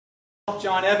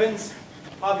John Evans,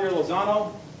 Javier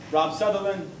Lozano, Rob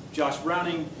Sutherland, Josh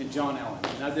Browning, and John Allen.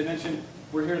 And as I mentioned,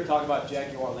 we're here to talk about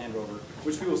Jaguar Land Rover,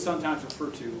 which we will sometimes refer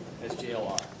to as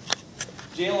JLR.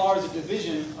 JLR is a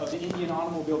division of the Indian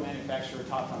automobile manufacturer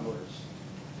Tata Motors.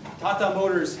 Tata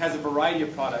Motors has a variety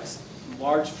of products, from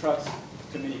large trucks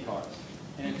to mini cars.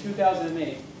 And in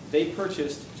 2008, they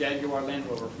purchased Jaguar Land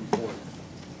Rover from Ford.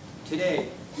 Today,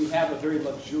 we have a very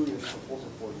luxurious proposal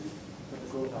for you for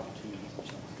the growth opportunities in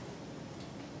China.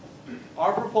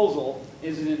 Our proposal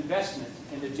is an investment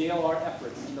in the JLR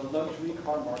efforts in the luxury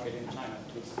car market in China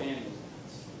to expand those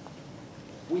efforts.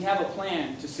 We have a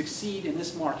plan to succeed in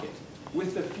this market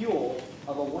with the fuel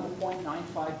of a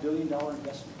 $1.95 billion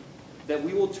investment that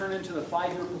we will turn into the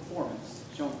 5-year performance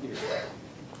shown here.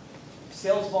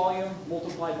 Sales volume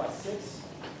multiplied by 6,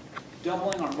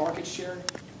 doubling our market share,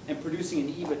 and producing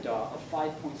an EBITDA of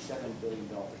 $5.7 billion.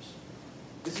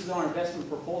 This is our investment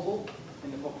proposal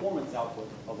and the performance output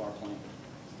of our plan.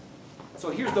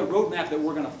 So here's the roadmap that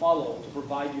we're going to follow to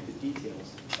provide you the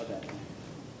details of that plan.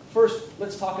 First,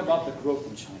 let's talk about the growth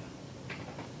in China.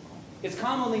 It's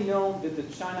commonly known that the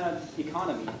China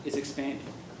economy is expanding.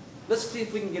 Let's see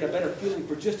if we can get a better feeling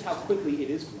for just how quickly it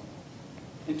is growing.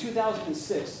 In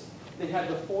 2006, they had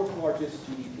the 4th largest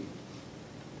GDP.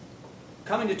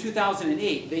 Coming to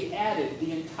 2008, they added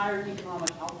the entire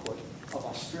economic output of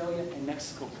Australia and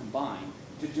Mexico combined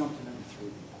to jump to number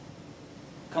 3.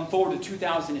 Come forward to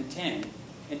 2010,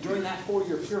 and during that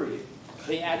 4-year period,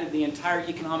 they added the entire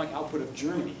economic output of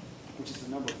Germany, which is the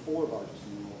number 4 largest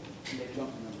in the world, and they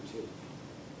jumped to number 2.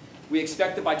 We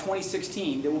expect that by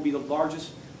 2016, they will be the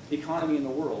largest economy in the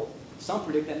world. Some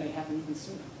predict that may happen even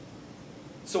sooner.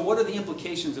 So what are the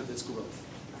implications of this growth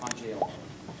on JLR?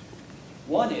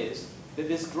 One is that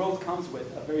this growth comes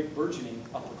with a very burgeoning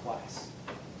upper class.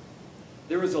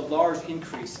 There is a large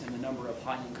increase in the number of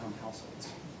high-income households.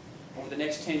 Over the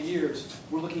next 10 years,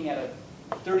 we're looking at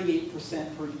a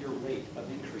 38% per year rate of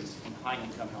increase in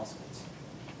high-income households.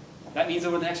 That means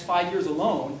over the next 5 years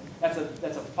alone, that's a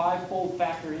 5-fold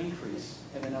factor increase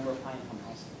in the number of high-income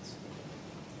households.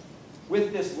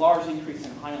 With this large increase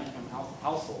in high-income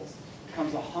households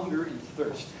comes a hunger and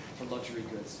thirst for luxury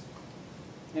goods.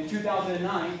 In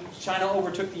 2009, China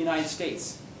overtook the United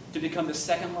States to become the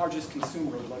 2nd largest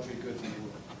consumer of luxury goods in the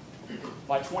world.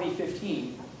 By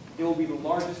 2015, they will be the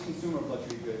largest consumer of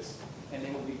luxury goods, and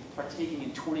they will be partaking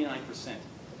in 29%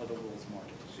 of the world's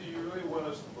market. So you really want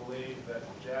us to believe that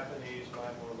the Japanese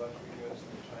buy more luxury goods than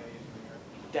the Chinese in America?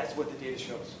 That's what the data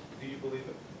shows. Do you believe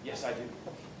it? Yes, I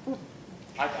do.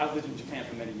 I've lived in Japan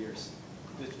for many years.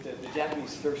 The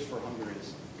Japanese thirst for hunger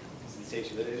is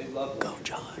insatiable. They love luxury. Go,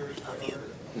 John. Love you.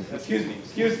 Excuse me.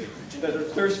 Their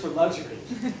thirst for luxury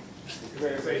is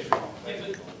very, very strong.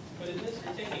 Yeah, but in this,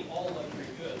 you're taking all luxury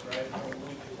goods, right? From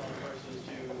Louis Vuitton versus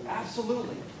to...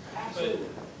 Absolutely. Absolutely.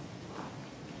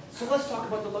 So let's talk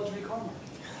about the luxury car market.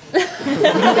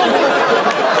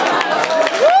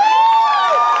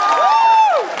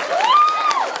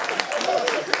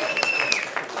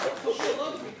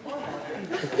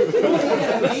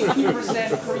 An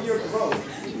 18% per year growth.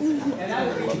 And that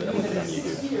would mean that in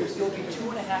 6 years, it'll be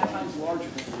 2.5 times larger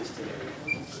than it is today.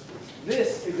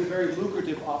 This is a very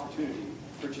lucrative opportunity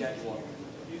for Jaguar.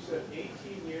 You said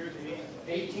 18 years,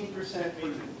 18% per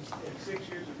year. in 6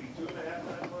 years would be 2.5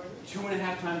 times larger?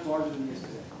 2.5 times larger than it is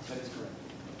today. That is correct.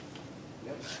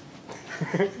 Yep.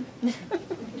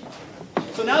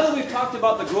 So now that we've talked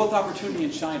about the growth opportunity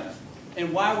in China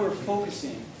and why we're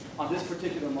focusing on this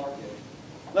particular market,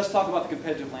 let's talk about the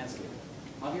competitive landscape.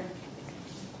 On here?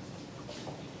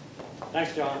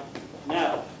 Thanks, John.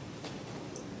 Now,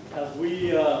 as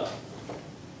we go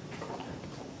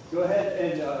ahead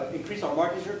and increase our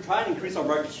market share, try and increase our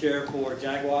market share for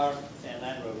Jaguar and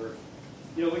Land Rover,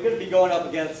 we're going to be going up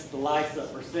against the likes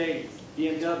of Mercedes,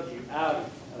 BMW, Audi,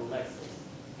 and Lexus.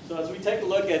 So as we take a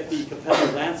look at the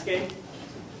competitive landscape,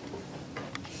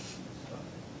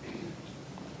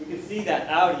 we can see that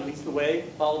Audi leads the way,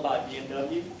 followed by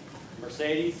BMW,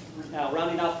 Mercedes. Now,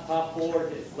 rounding out the top 4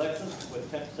 is Lexus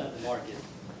with 10% of the market.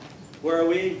 Where are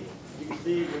we? You can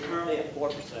see we're currently at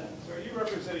 4%. So are you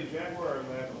representing Jaguar or Land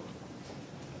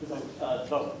Rover?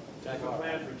 Both. Is there a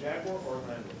plan for Jaguar or Land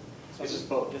Rover? This is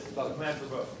both. This is There's a both. plan for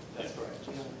both. That's correct.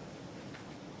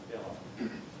 Yeah.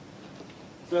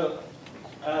 So,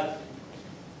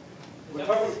 Is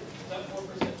that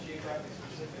 4% geographic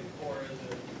specific, or is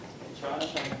it in China,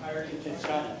 in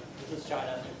China. This is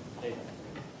China data.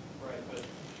 right? But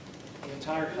The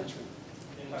entire country.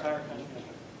 the entire country.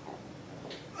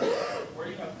 Where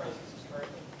do you have presence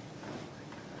currently?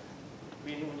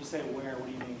 Meaning when you say where, what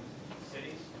do you mean?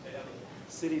 Cities? They have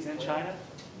Cities in China?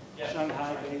 Yeah.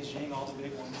 Shanghai, Beijing, all the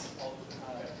big ones.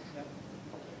 Yep.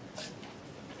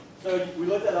 So we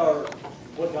looked at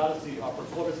what got us to our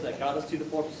performance that got us to the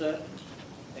 4%,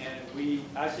 and we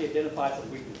actually identified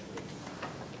some weaknesses.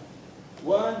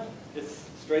 One is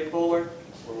straightforward,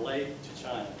 we're late to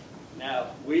China. Now,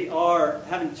 we are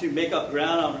having to make up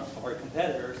ground on our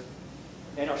competitors,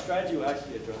 and our strategy will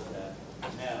actually address that.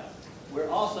 Now, we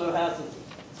also have some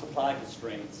supply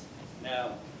constraints.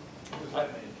 Now, What does that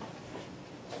mean?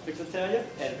 fix to tell you,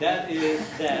 and that is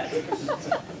that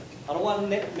I don't want to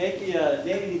name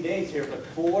any names here, but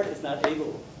Ford is not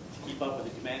able to keep up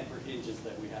with the demand for engines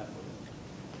that we have for them.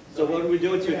 So what are we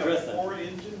doing to address that? 4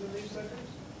 engines in these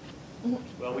suckers?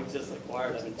 Well, we just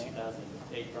acquired them in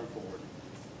 2008 from Ford.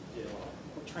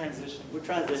 We're transitioning. We're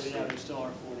transitioning. Yeah, there still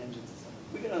are Ford engines.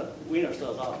 We're going to wean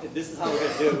ourselves off. This is how we're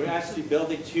going to do it. We're actually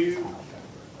building 2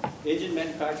 engine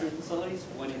manufacturing facilities,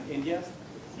 one in India,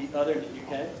 the other in the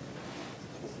UK.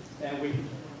 And we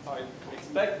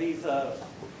expect these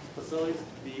facilities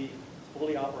to be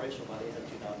fully operational by the end of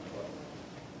 2012.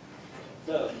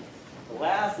 So the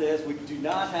last is we do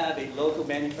not have a local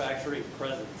manufacturing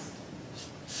presence.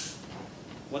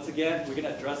 Once again, we're going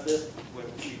to address this when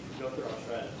we go through our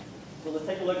strategy. So let's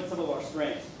take a look at some of our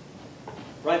strengths.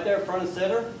 Right there, front and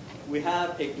center, we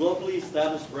have a globally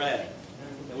established brand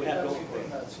that we have going for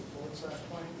anything us. that supports that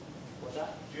claim? What's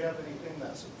that? Do you have anything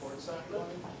that supports that claim?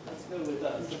 Let's go with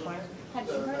Mr. Klein. Have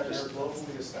you That heard is of it?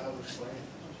 globally established brand?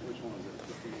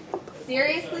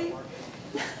 Seriously?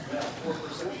 Yeah,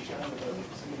 4% China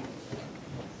doesn't seem.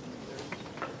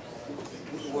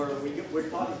 We're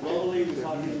talking globally, we're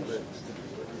talking.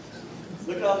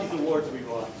 Look at all these awards we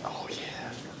won. Oh, yeah.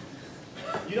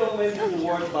 You don't win these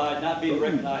awards by not being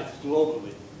recognized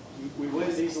globally. We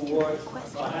win these awards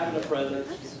by having a presence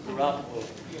throughout the globe.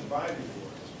 You can buy these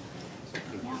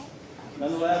awards.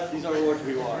 Nonetheless, these are awards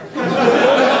we won.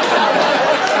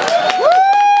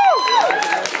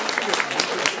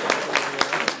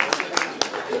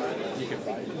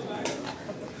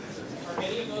 Are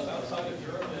any of those outside of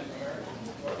Europe and America,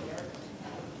 North America?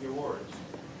 The awards.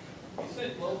 You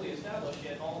said globally established,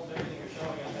 yet almost everything you're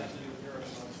showing us has to do with Europe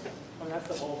and North America. I mean,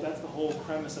 that's the whole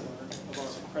premise of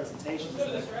our presentation. Let's go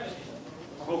to the strategy.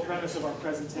 Our whole premise of our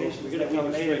presentation is that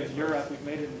we've made it in Europe, we've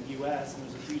made it in the U.S., and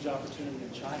there's a huge opportunity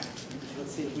in China.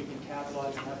 Let's see if we can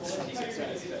capitalize on that Well, let's see how you're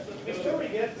gonna success. do that. Let's Before we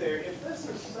get there, if this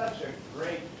is such a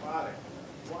great product,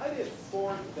 why did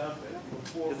Ford dump it?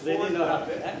 Before Because they Ford didn't know how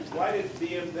dumped to it, manage it. why did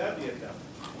BMW dump it?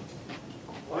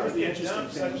 Why Here's did the they interesting dump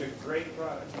thing. such a great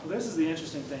product? Well, this is the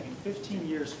interesting thing. In 15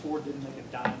 years, Ford didn't make a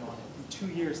dime on it. In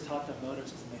 2 years, Tata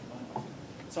Motors has made money.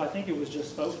 So I think it was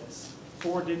just focus.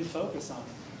 Ford didn't focus on it.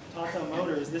 Tata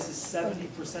Motors, this is 70%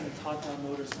 of Tata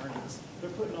Motors' earnings. They're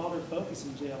putting all their focus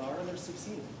in JLR, and they're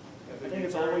succeeding. Have I they think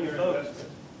it's all where you returned their focus.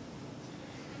 investment?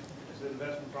 Is the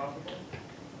investment profitable?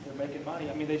 They're making money.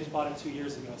 I mean, they just bought it 2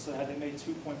 years ago. So had they made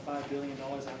 $2.5 billion?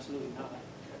 Absolutely not.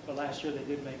 But last year they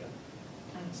did make a.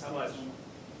 How much?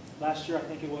 Last year I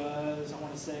think it was, I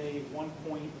want to say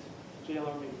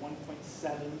JLR made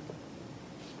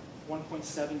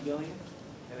 1.7 billion,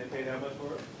 And they paid how much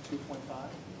for it? 2.5.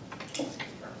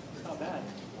 It's not bad.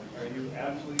 Are you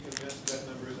absolutely convinced that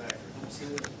number is accurate?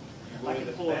 Absolutely. You I willing can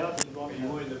to pull it bet- up and go Are on you that.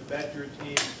 willing to bet your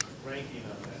team's ranking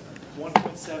on that number?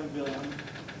 1.7 billion.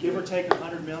 Give or take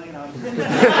 100 million.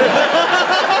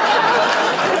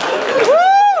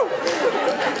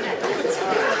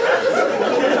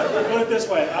 Put it this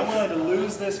way, I'm willing to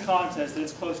lose this contest and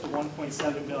it's close to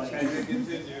 1.7 billion. And you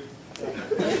continue.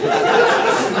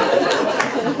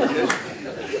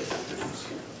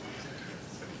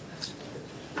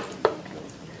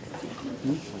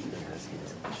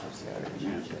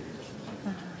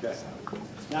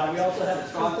 Now, we also have a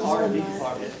strong R&D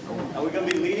department. And we're going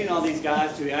to be leaning on these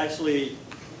guys to actually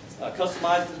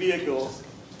customize the vehicles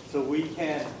so we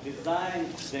can design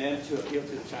them to appeal to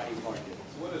the Chinese market.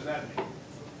 So what does that mean?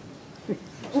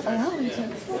 Oh,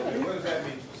 What does that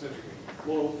mean specifically?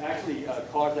 Well, actually,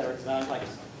 cars that are designed like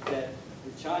that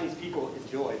the Chinese people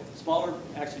enjoy. Smaller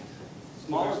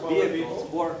Smaller vehicles, people?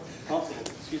 more comfortable.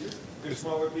 Excuse me? They're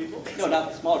smaller people? No, not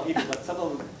the smaller people, but some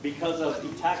of them, because of the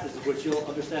taxes, which you'll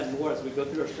understand more as we go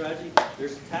through our strategy,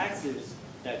 there's taxes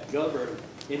that govern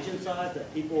engine size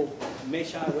that people may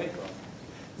shy away from.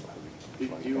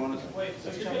 Do you want to? Wait, so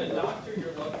you're going to doctor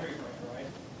your luxury brand, right?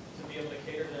 To be able to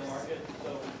cater to their market? So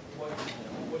what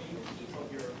do you keep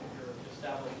of your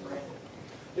established brand?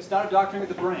 It's not a doctoring of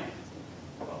the brand.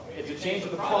 Well, It's you a change of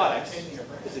the product, products. you're changing your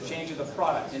brand. It's a change of the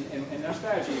products. And our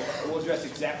strategy will address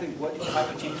exactly what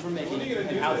type of changes we're making What are you gonna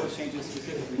and do how with those changes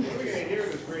specifically. We're going to hear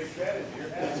this great strategy. You're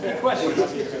That's a asking. good question.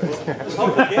 Let's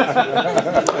hope it gets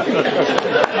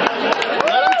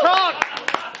you.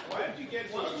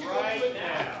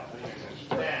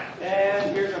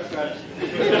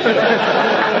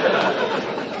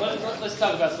 Let's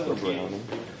talk about some of the games.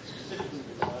 Specifically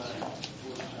designed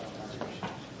for the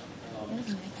China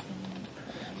market.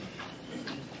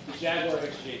 The Jaguar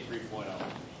XJ 3.0.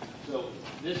 So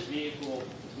this vehicle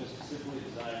is specifically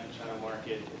designed for the China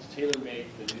market. It's tailor-made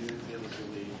for the new business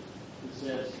elite. It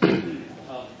says,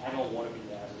 I don't want to be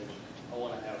average. I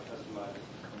want to have a customized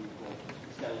vehicle.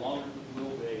 It's got a longer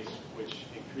wheelbase, which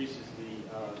increases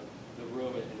the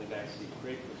room in the back seat.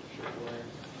 Great for chauffeuring.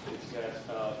 It's got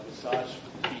massage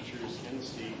features in the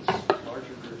seats,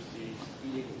 larger rear seats,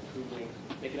 heating and cooling.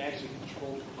 They can actually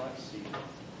control the front seat,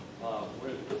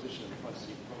 where the position of the front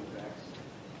seat from the back seat.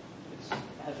 It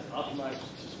has an optimized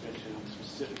suspension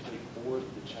specifically for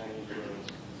the Chinese roads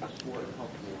for a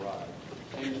comfortable ride.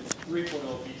 And the 3.0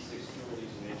 V6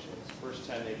 turbo-diesel engine. It's the first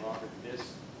time they've offered this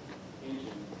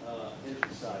engine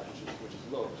size, which is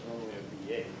low. It's normally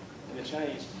a V8. And the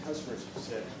Chinese customers have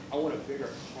said, I want a bigger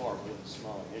car with a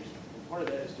smaller engine. And part of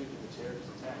that is due to the tariffs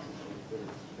and taxes that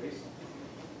are based on.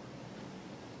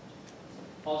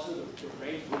 Also, the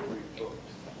Range Rover Evoque.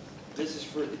 This is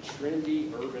for the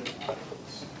trendy urban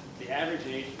occupants. The average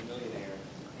age of a millionaire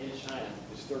in China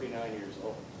is 39 years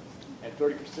old. And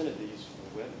 30% of these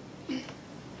are women.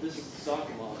 This is the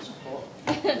soccer mom's car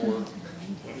for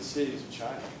the cities of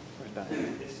China.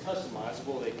 It's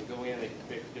customizable. They can go in, they can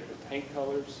pick different paint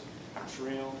colors,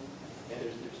 trim, and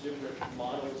there's different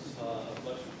models of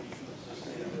luxury features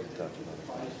associated with the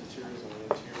finest materials on the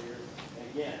interior. And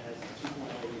again, it has a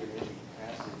 2.0-liter engine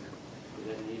capacity for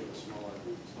that need of a smaller.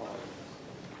 Are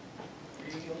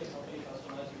you the only company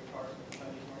customizing your cars for the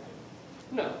Chinese market?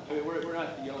 No, I mean, we're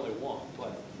not the only one,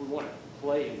 but if we want to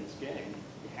play in this game,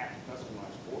 we have to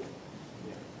customize for it.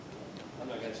 Yeah. I'm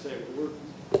not going to say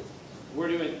we're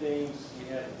doing things.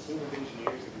 We have a team of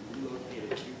engineers that we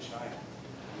relocated to China.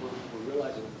 We're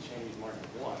realizing what the Chinese market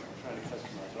wants. We're trying to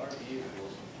customize our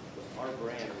vehicles with our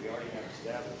brand that we already have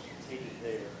established, take it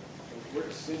there. And we're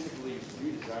extensively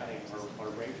redesigning our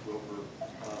Range Rover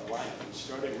lineup. We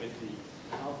started with the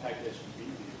compact SUV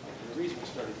vehicle. And the reason we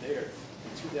started there,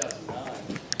 in 2009,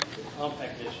 the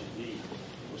compact SUV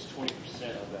was 20%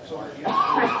 of that So market. the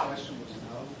answer to the question was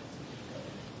no?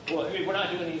 Well, I mean, we're not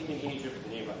doing anything any different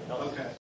than anybody else. Okay.